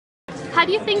How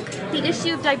do you think the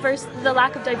issue of the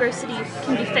lack of diversity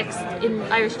can be fixed in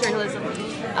Irish journalism?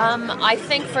 I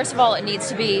think, first of all, it needs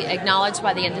to be acknowledged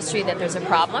by the industry that there's a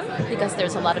problem, because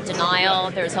there's a lot of denial,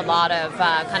 there's a lot of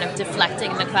kind of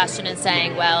deflecting the question and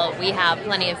saying, well, we have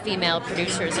plenty of female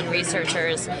producers and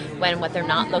researchers, when what they're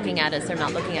not looking at is they're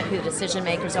not looking at who the decision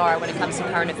makers are when it comes to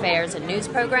current affairs and news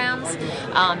programs,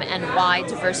 and why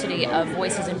diversity of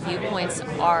voices and viewpoints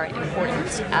are important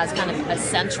as kind of a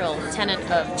central tenet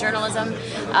of journalism.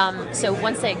 So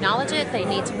once they acknowledge it, they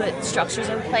need to put structures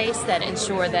in place that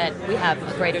ensure that we have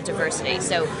a greater diversity.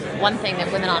 So one thing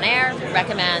that Women on Air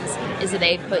recommends is that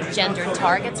they put gendered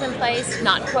targets in place,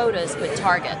 not quotas, but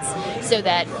targets, so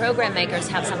that program makers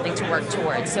have something to work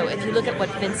towards. So if you look at what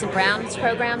Vincent Brown's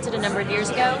program did a number of years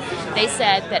ago, they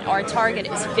said that our target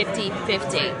is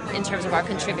 50-50 in terms of our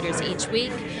contributors each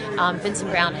week. Vincent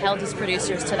Brown held his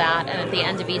producers to that, and at the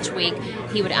end of each week,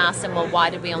 he would ask them, well, why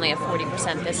did we only have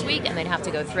 40% this week? And they'd have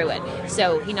to go through it.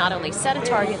 So he not only set a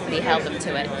target, but he held them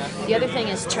to it. The other thing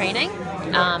is training.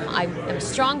 I'm a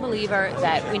strong believer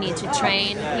that we need to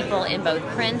train people in both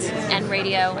print and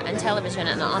radio and television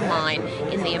and online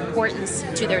in the importance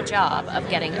to their job of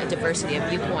getting a diversity of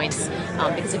viewpoints,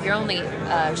 because if you're only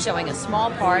showing a small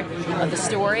part of the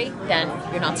story, then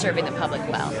you're not serving the public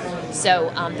well.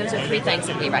 So those are three things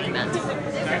that we recommend.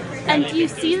 And do you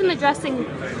see them addressing,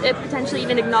 potentially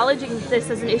even acknowledging this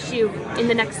as an issue in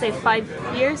the next, say,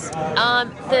 5 years?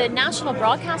 The national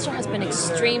broadcaster has been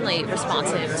extremely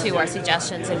responsive to our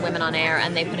suggestions in Women on Air,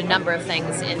 and they put a number of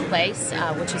things in place,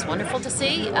 which is wonderful to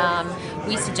see.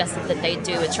 We suggested that they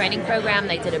do a training program.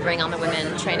 They did a Bring on the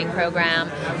Women training program.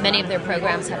 Many of their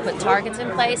programs have put targets in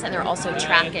place, and they're also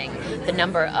tracking the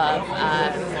number of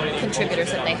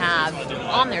contributors that they have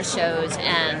on their shows,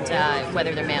 and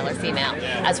whether they're male or female,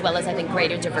 as well as, I think,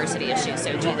 greater diversity issues.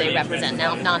 So do they represent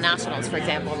non-nationals, for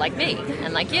example, like me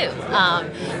and like you?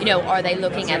 Are they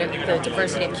looking at the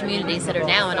diversity of communities that are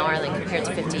now in Ireland compared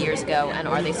to 50 years ago, and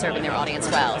are they serving their audience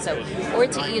well? So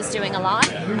RTE is doing a lot.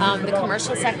 The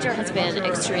commercial sector has been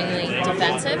extremely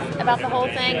defensive about the whole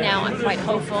thing. Now I'm quite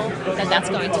hopeful that that's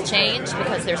going to change,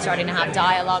 because they're starting to have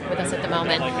dialogue with us at the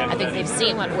moment. I think they've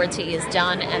seen what RTE has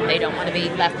done, and they don't want to be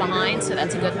left behind, so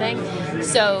that's a good thing.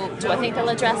 So do I think they'll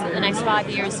address it in the next 5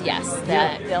 years? Yes,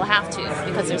 that they'll have to,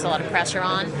 because there's a lot of pressure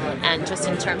on, and just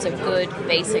in terms of good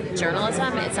basic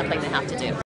journalism, it's something they have to do.